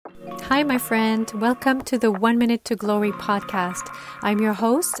Hi, my friend. Welcome to the 1 Minute to Glory podcast. I'm your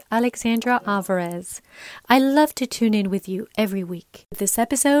host, Alexandra Alvarez. I love to tune in with you every week. This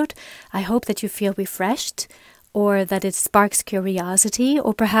episode, I hope that you feel refreshed, or that it sparks curiosity,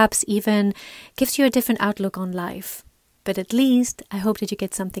 or perhaps even gives you a different outlook on life. But at least, I hope that you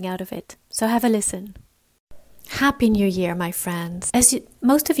get something out of it. So have a listen. Happy New Year, my friends. As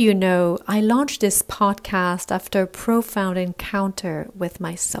most of you know, I launched this podcast after a profound encounter with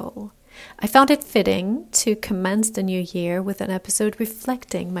my soul. I found it fitting to commence the new year with an episode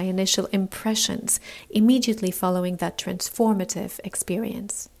reflecting my initial impressions immediately following that transformative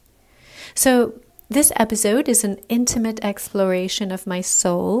experience. So, this episode is an intimate exploration of my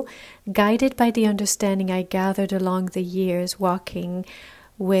soul, guided by the understanding I gathered along the years walking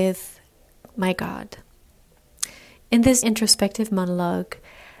with my God. In this introspective monologue,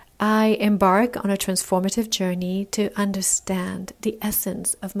 I embark on a transformative journey to understand the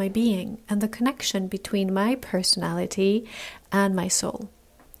essence of my being and the connection between my personality and my soul.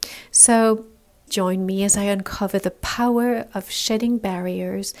 So, join me as I uncover the power of shedding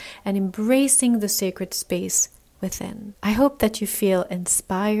barriers and embracing the sacred space within. I hope that you feel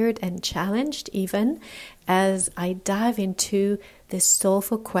inspired and challenged even as I dive into this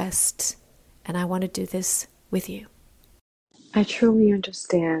soulful quest, and I want to do this with you. I truly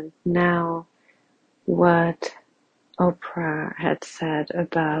understand now what Oprah had said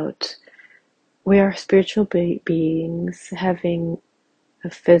about we are spiritual beings having a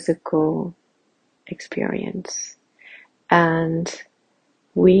physical experience, and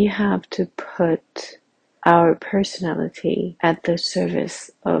we have to put our personality at the service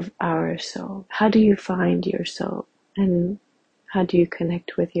of our soul. How do you find your soul? And how do you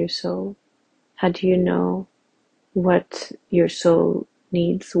connect with your soul? How do you know what your soul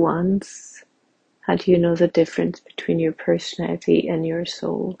needs, wants? How do you know the difference between your personality and your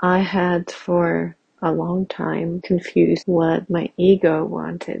soul? I had for a long time confused what my ego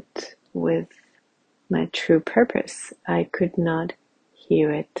wanted with my true purpose. I could not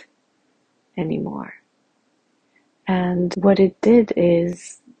hear it anymore. And what it did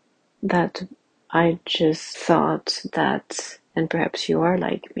is that I just thought that, and perhaps you are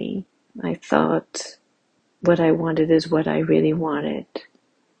like me, I thought what I wanted is what I really wanted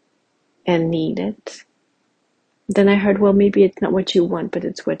and needed. Then I heard, well, maybe it's not what you want, but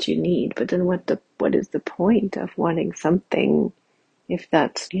it's what you need. But then what is the point of wanting something if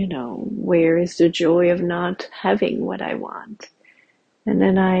that's, where is the joy of not having what I want? And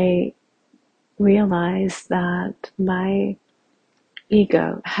then I realized that my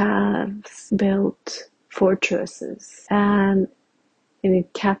ego has built fortresses and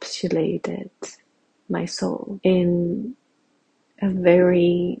it encapsulated my soul in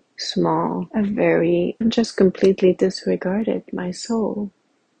just completely disregarded my soul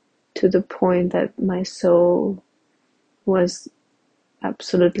to the point that my soul was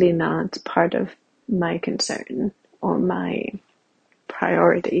absolutely not part of my concern or my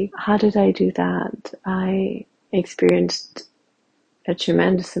priority. How did I do that? I experienced a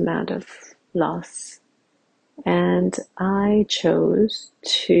tremendous amount of loss, and I chose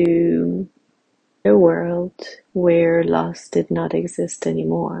to a world where loss did not exist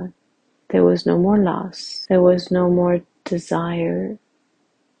anymore. There was no more loss. There was no more desire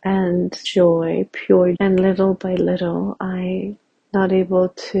and joy, pure. And little by little, I not able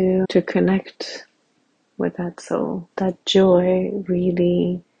to connect with that soul. That joy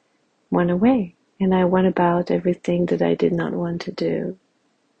really went away. And I went about everything that I did not want to do.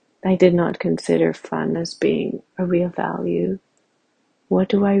 I did not consider fun as being a real value. What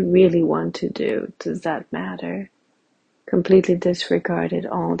do I really want to do? Does that matter? Completely disregarded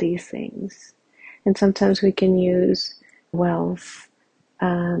all these things. And sometimes we can use wealth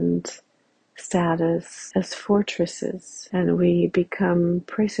and status as fortresses, and we become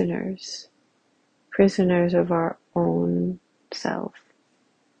prisoners of our own self.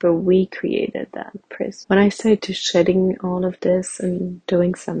 But we created that prison. When I started to shedding all of this and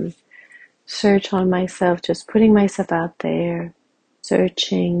doing some search on myself, just putting myself out there,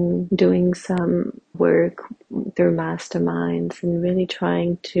 searching, doing some work through masterminds and really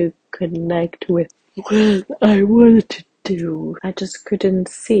trying to connect with what I wanted to do. I just couldn't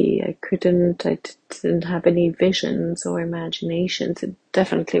see. I didn't have any visions or imaginations. It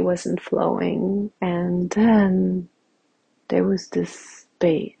definitely wasn't flowing. And then there was this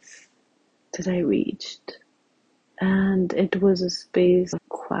space that I reached. And it was a space of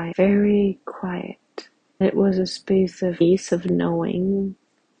quiet, very quiet. It was a space of peace, of knowing.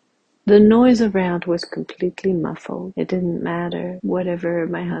 The noise around was completely muffled. It didn't matter whatever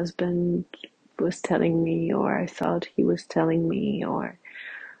my husband was telling me or I thought he was telling me or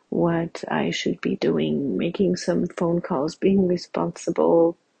what I should be doing, making some phone calls, being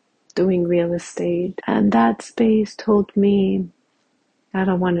responsible, doing real estate. And that space told me, I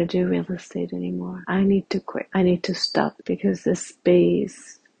don't want to do real estate anymore. I need to quit. I need to stop because this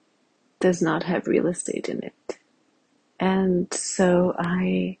space does not have real estate in it. And so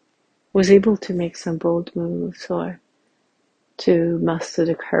I was able to make some bold moves, or to muster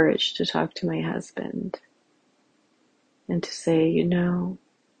the courage to talk to my husband and to say,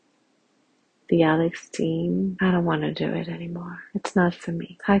 the Alex team, I don't want to do it anymore. It's not for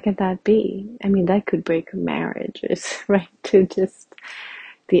me. How could that be? I mean, that could break a marriage. It's right to just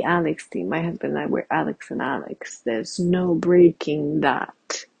the Alex team. My husband and I were Alex and Alex. There's no breaking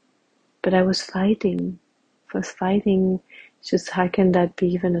that. But I was fighting. Just how can that be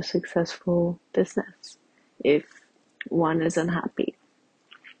even a successful business if one is unhappy?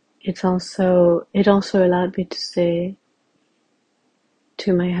 It also allowed me to say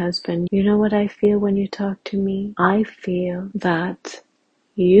to my husband, you know what I feel when you talk to me? I feel that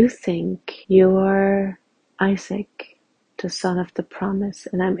you think you're Isaac, the son of the promise,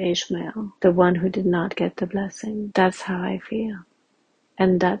 and I'm Ishmael, the one who did not get the blessing. That's how I feel.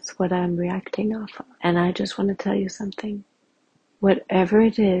 And that's what I'm reacting off of. And I just want to tell you something. Whatever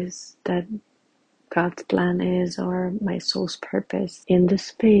it is that God's plan is, or my soul's purpose in the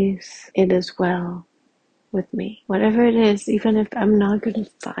space, it is well with me. Whatever it is, even if I'm not going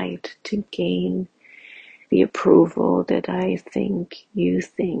to fight to gain the approval that you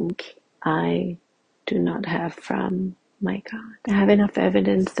think I do not have from my God. I have enough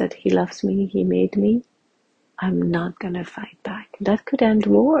evidence that He loves me, He made me. I'm not going to fight back. That could end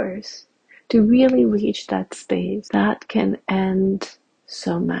wars. To really reach that space, that can end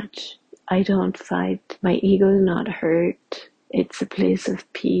so much. I don't fight. My ego is not hurt. It's a place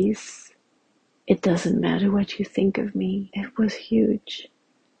of peace. It doesn't matter what you think of me. It was huge.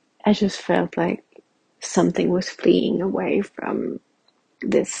 I just felt like something was fleeing away from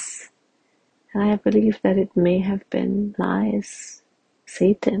this. And I believe that it may have been lies,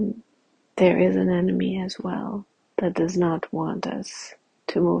 Satan. There is an enemy as well that does not want us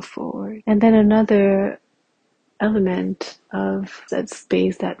to move forward. And then another element of that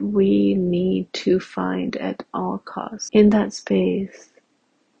space that we need to find at all costs. In that space,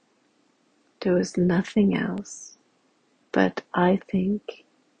 there was nothing else but, I think,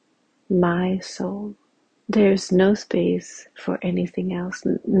 my soul. There's no space for anything else.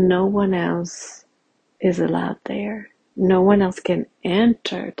 No one else is allowed there. No one else can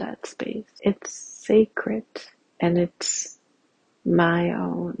enter that space. It's sacred and it's my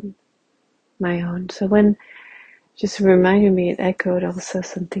own. So when just reminded me, it echoed also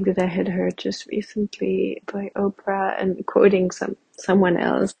something that I had heard just recently by Oprah, and quoting someone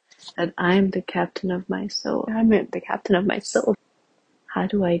else, that I'm the captain of my soul. I'm the captain of my soul. How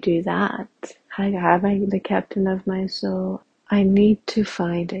do I do that? How am I the captain of my soul? I need to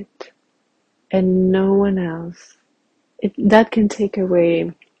find it, and no one else. That can take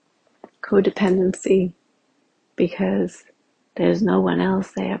away codependency, because there's no one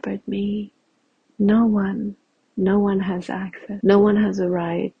else there but me. No one has access. No one has a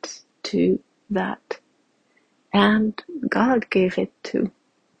right to that. And God gave it to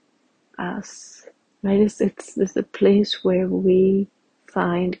us. Right? It's a place where we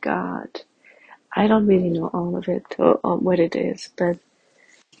find God. I don't really know all of it or what it is, but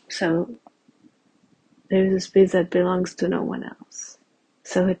so there's a space that belongs to no one else.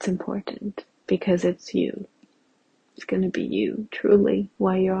 So it's important because it's you. It's going to be you, truly,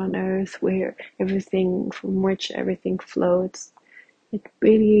 while you're on earth, from which everything flows. It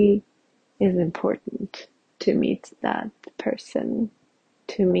really is important to meet that person,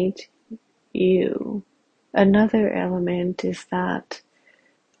 to meet you. Another element is that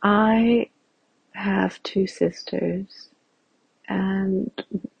I have two sisters, and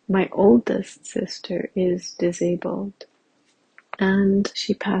my oldest sister is disabled, and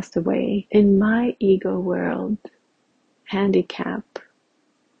she passed away. In my ego world, handicap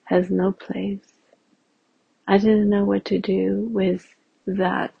has no place. I didn't know what to do with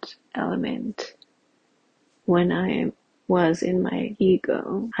that element when I was in my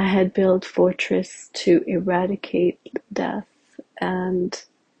ego. I had built fortress to eradicate death, and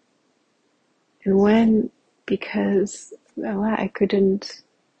because I couldn't,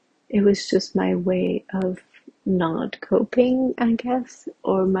 it was just my way of not coping, I guess,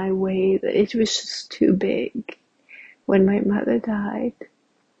 or my way that it was just too big. When my mother died,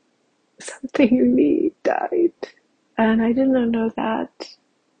 something in me died, and I didn't know that,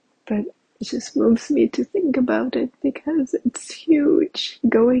 but it just moves me to think about it because it's huge.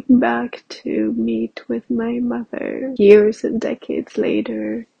 Going back to meet with my mother years and decades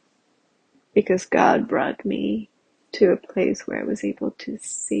later, because God brought me to a place where I was able to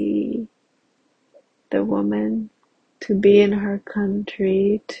see the woman, to be in her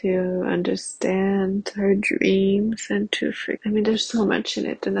country, to understand her dreams, and I mean, there's so much in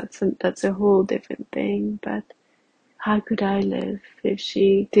it, and that's a whole different thing, but how could I live if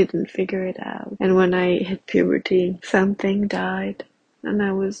she didn't figure it out? And when I hit puberty, something died, and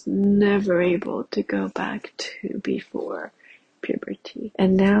I was never able to go back to before puberty.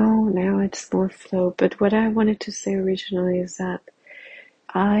 And now it's more flow. But what I wanted to say originally is that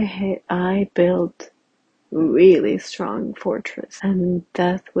I built really strong fortress, and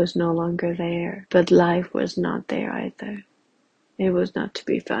death was no longer there, but life was not there either. It was not to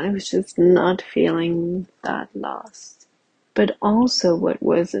be found. It was just not feeling that lost. But also what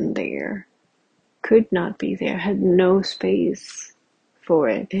wasn't there, could not be there, had no space for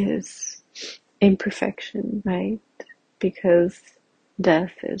it, is imperfection, right? Because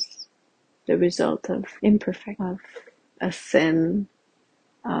death is the result of imperfection, of a sin,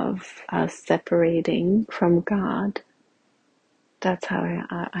 of us separating from God. That's how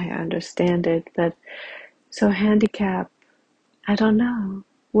I understand it. But so handicap, I don't know.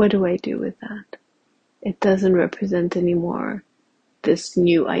 What do I do with that? It doesn't represent anymore this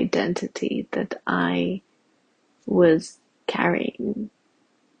new identity that I was carrying.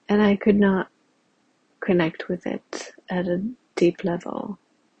 And I could not connect with it at a deep level.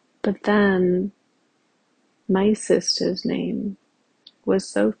 But then my sister's name was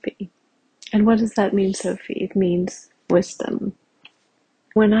Sophie. And what does that mean, Sophie? It means wisdom.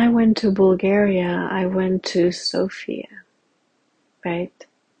 When I went to Bulgaria, I went to Sofia, right?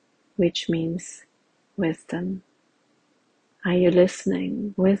 Which means wisdom. Are you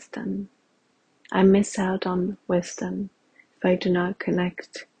listening? Wisdom. I miss out on wisdom if I do not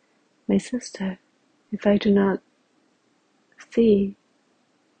connect my sister, if I do not see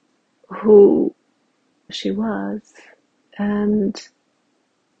who she was. And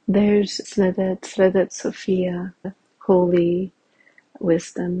there's Svedet Sophia, holy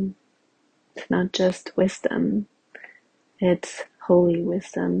wisdom. It's not just wisdom, it's holy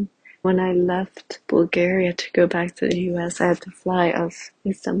wisdom. When I left Bulgaria to go back to the US, I had to fly out of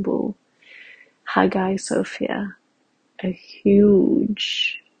Istanbul. Hagia Sophia, a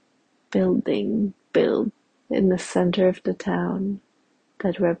huge building built in the center of the town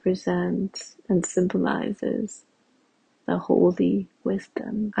that represents and symbolizes the holy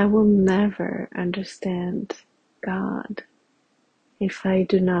wisdom. I will never understand God if I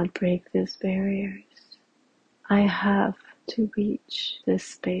do not break these barriers. I have to reach this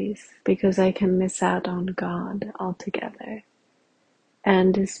space because I can miss out on God altogether.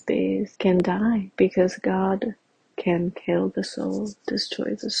 And this space can die because God can kill the soul,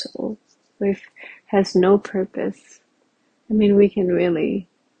 destroy the soul. If has no purpose, I mean, we can really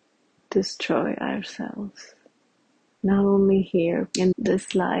destroy ourselves. Not only here in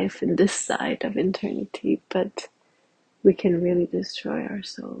this life, in this side of eternity, but we can really destroy our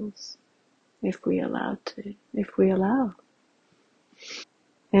souls if we allow to, if we allow.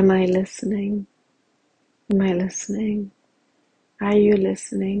 Am I listening? Am I listening? Are you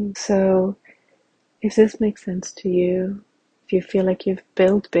listening? So if this makes sense to you, if you feel like you've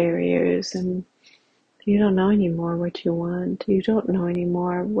built barriers and you don't know anymore what you want, you don't know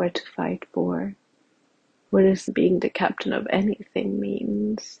anymore what to fight for, what is being the captain of anything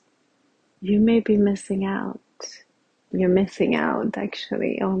means, you may be missing out. You're missing out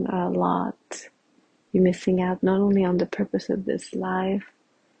actually on a lot. You're missing out not only on the purpose of this life,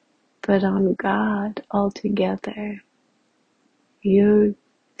 but on God altogether. You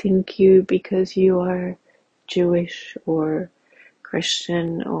think because you are Jewish or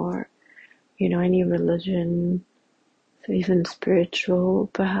Christian or, any religion, even spiritual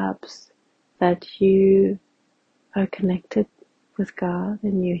perhaps, that you are connected with God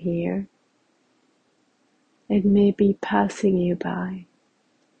and you hear. It may be passing you by.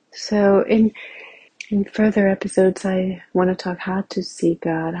 So in further episodes, I want to talk how to see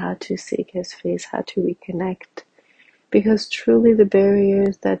God, how to seek His face, how to reconnect. Because truly the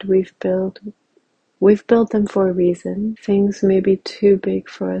barriers that we've built them for a reason. Things may be too big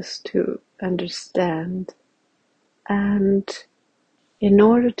for us to understand. And in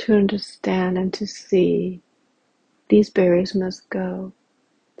order to understand and to see, these barriers must go.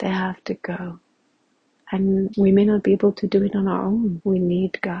 They have to go. And we may not be able to do it on our own. We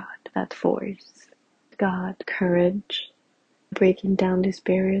need God, that force. God, courage, breaking down these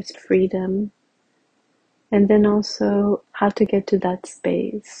barriers, freedom. And then also how to get to that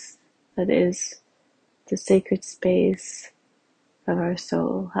space that is the sacred space of our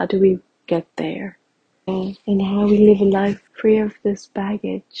soul. How do we get there? And how we live a life free of this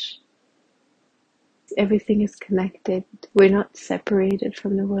baggage, everything is connected. We're not separated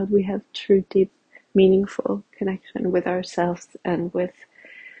from the world. We have true, deep, meaningful connection with ourselves and with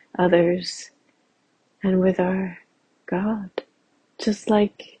others and with our God. Just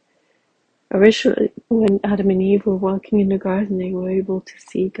like originally when Adam and Eve were walking in the garden, they were able to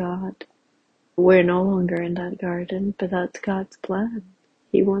see God. We're no longer in that garden, but that's God's plan.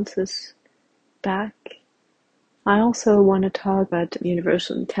 He wants us back. I also want to talk about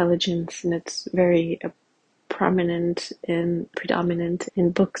universal intelligence, and it's very prominent and predominant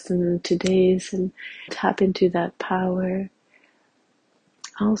in books and today's, and tap into that power.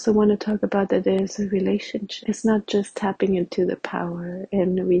 I also want to talk about that there's a relationship. It's not just tapping into the power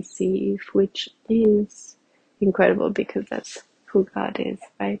and receive, which is incredible because that's who God is,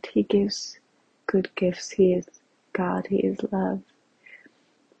 right? He gives good gifts. He is God. He is love.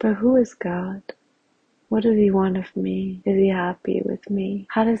 But who is God? What does He want of me? Is He happy with me?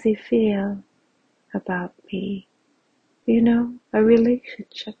 How does He feel about me? You know, a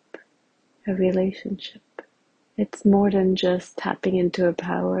relationship. A relationship. It's more than just tapping into a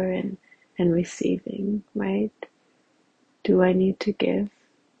power and receiving, right? Do I need to give?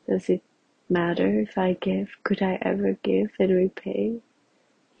 Does it matter if I give? Could I ever give and repay?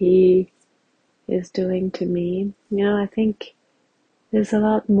 He is doing to me. You know, I think there's a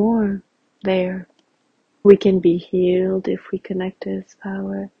lot more there. We can be healed if we connect to His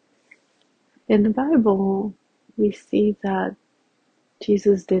power. In the Bible, we see that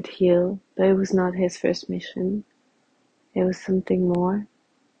Jesus did heal, but it was not His first mission. It was something more.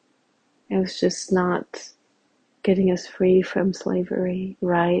 It was just not getting us free from slavery,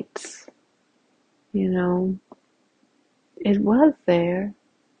 rights. You know, it was there,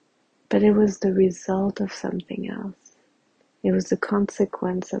 but it was the result of something else. It was the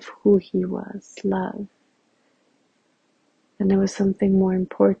consequence of who He was, love. And there was something more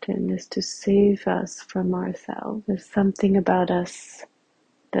important, is to save us from ourselves. There's something about us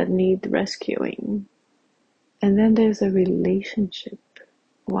that need rescuing. And then there's a relationship.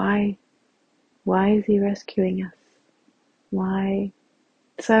 Why? Why is He rescuing us? Why?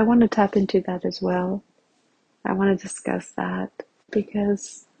 So I want to tap into that as well. I want to discuss that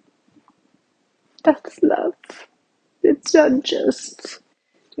because that's love. It's not just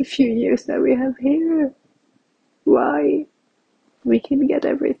a few years that we have here. Why? We can get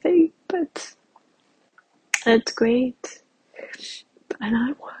everything, but that's great. And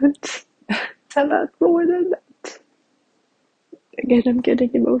I want a lot more than that. Again, I'm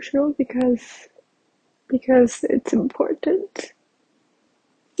getting emotional because it's important.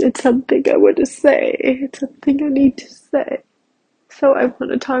 It's something I want to say. It's something I need to say. So I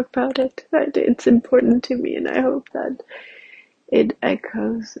want to talk about it. It's important to me, and I hope that it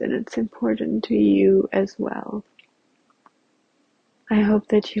echoes and it's important to you as well. I hope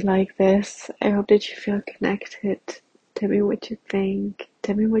that you like this. I hope that you feel connected. Tell me what you think.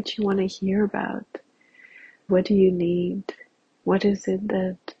 Tell me what you want to hear about. What do you need? What is it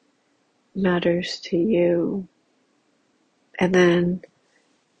that matters to you? And then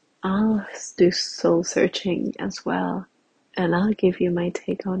I'll do soul searching as well. And I'll give you my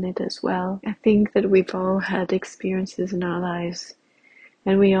take on it as well. I think that we've all had experiences in our lives,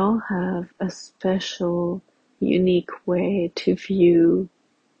 and we all have a special, unique way to view.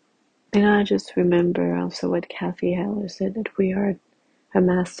 And I just remember also what Kathy Heller said, that we are a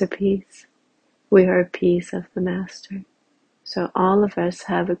masterpiece. We are a piece of the master. So all of us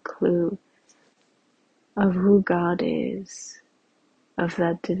have a clue of who God is, of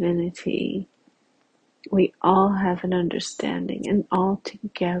that divinity. We all have an understanding, and all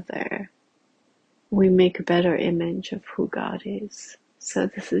together we make a better image of who God is. So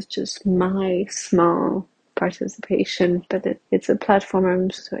this is just my small participation, but it's a platform I'm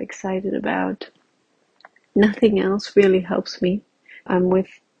so excited about. Nothing else really helps me. I'm with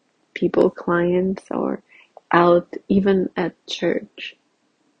people, clients, or out, even at church.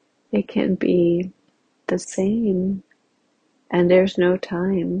 It can be the same. And there's no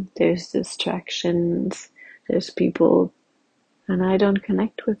time. There's distractions. There's people. And I don't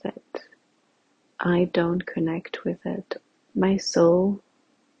connect with it. I don't connect with it. My soul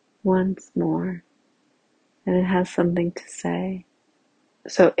wants more. And it has something to say.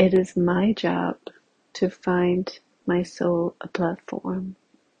 So it is my job to find my soul a platform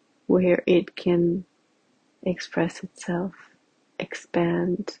where it can express itself,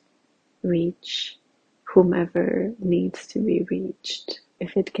 expand, reach whomever needs to be reached.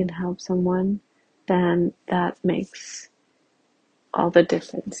 If it can help someone, then that makes all the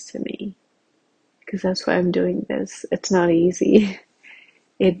difference to me. Because that's why I'm doing this. It's not easy.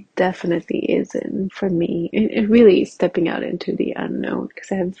 It definitely isn't for me. It really is stepping out into the unknown,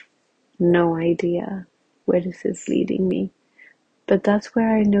 because I have no idea where this is leading me. But that's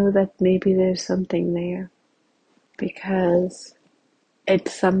where I know that maybe there's something there, because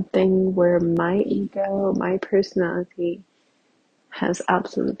it's something where my ego, my personality has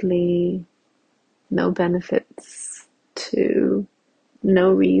absolutely no benefits to,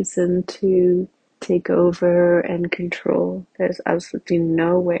 no reason to take over and control. There's absolutely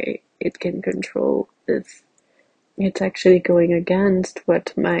no way it can control this. It's actually going against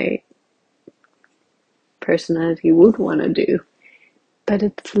what my personality would want to do. But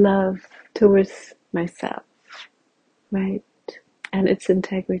it's love towards myself, right? And it's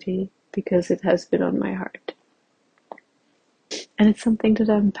integrity, because it has been on my heart. And it's something that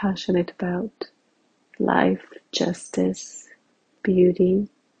I'm passionate about. Life, justice, beauty,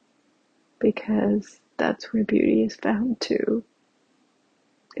 because that's where beauty is found too.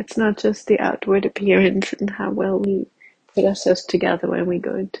 It's not just the outward appearance and how well we put ourselves together when we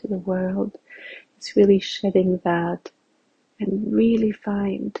go into the world. It's really shedding that and really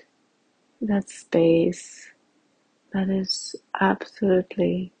find that space that is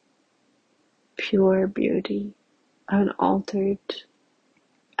absolutely pure beauty, unaltered,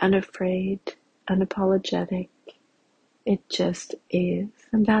 unafraid, unapologetic. It just is.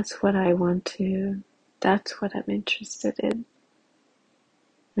 And that's what I want to, that's what I'm interested in.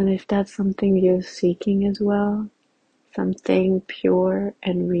 And if that's something you're seeking as well, something pure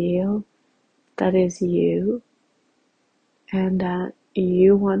and real that is you, and that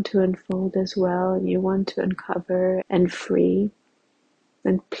you want to unfold as well, and you want to uncover and free,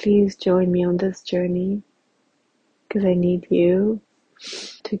 then please join me on this journey, because I need you.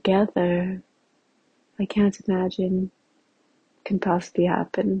 Together, I can't imagine can possibly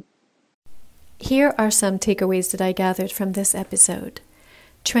happen. Here are some takeaways that I gathered from this episode.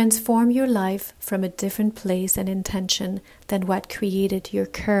 Transform your life from a different place and intention than what created your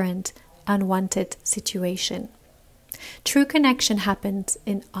current unwanted situation. True connection happens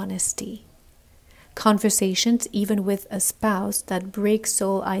in honesty. Conversations, even with a spouse, that break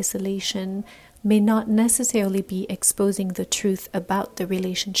soul isolation may not necessarily be exposing the truth about the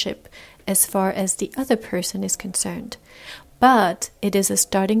relationship as far as the other person is concerned, but it is a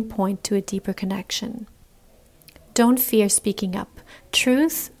starting point to a deeper connection. Don't fear speaking up.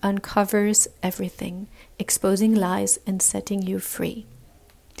 Truth uncovers everything, exposing lies and setting you free.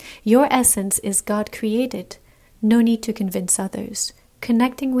 Your essence is God created. No need to convince others.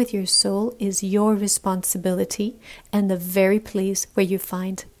 Connecting with your soul is your responsibility and the very place where you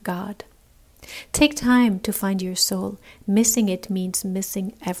find God. Take time to find your soul. Missing it means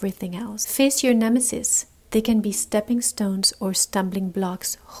missing everything else. Face your nemesis. They can be stepping stones or stumbling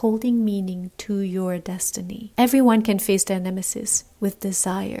blocks holding meaning to your destiny. Everyone can face their nemesis with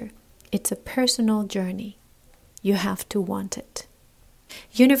desire. It's a personal journey. You have to want it.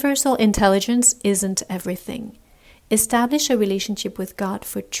 Universal intelligence isn't everything. Establish a relationship with God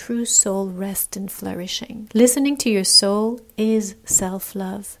for true soul rest and flourishing. Listening to your soul is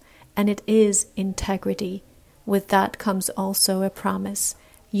self-love, and it is integrity. With that comes also a promise.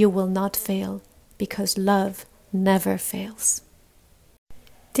 You will not fail, because love never fails.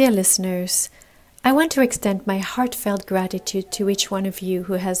 Dear listeners, I want to extend my heartfelt gratitude to each one of you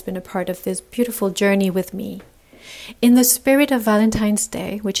who has been a part of this beautiful journey with me. In the spirit of Valentine's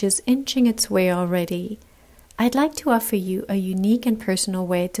Day, which is inching its way already, I'd like to offer you a unique and personal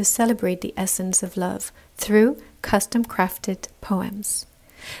way to celebrate the essence of love through custom-crafted poems.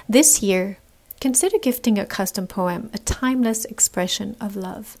 This year, consider gifting a custom poem, a timeless expression of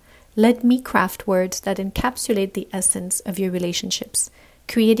love. Let me craft words that encapsulate the essence of your relationships,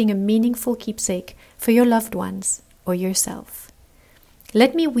 creating a meaningful keepsake for your loved ones or yourself.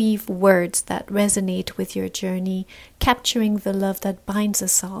 Let me weave words that resonate with your journey, capturing the love that binds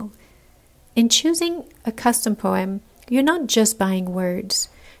us all. In choosing a custom poem, you're not just buying words,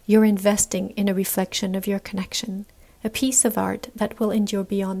 you're investing in a reflection of your connection, a piece of art that will endure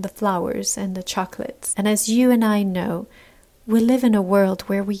beyond the flowers and the chocolates. And as you and I know, we live in a world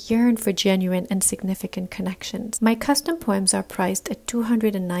where we yearn for genuine and significant connections. My custom poems are priced at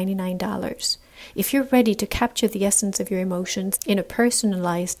 $299. If you're ready to capture the essence of your emotions in a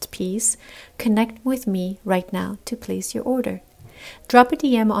personalized piece, connect with me right now to place your order. Drop a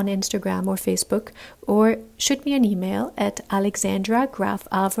DM on Instagram or Facebook, or shoot me an email at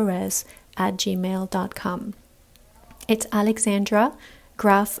alexandragrafalvarez@gmail.com. It's Alexandra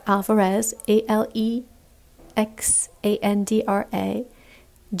Graf Alvarez,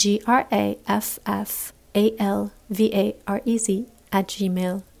 AlexandraGraffalvarez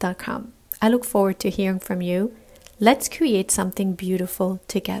 @gmail.com. I look forward to hearing from you. Let's create something beautiful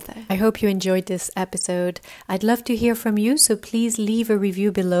together. I hope you enjoyed this episode. I'd love to hear from you, so please leave a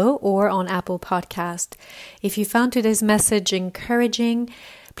review below or on Apple Podcast. If you found today's message encouraging,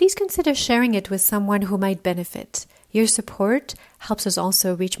 please consider sharing it with someone who might benefit. Your support helps us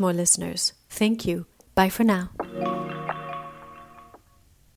also reach more listeners. Thank you. Bye for now.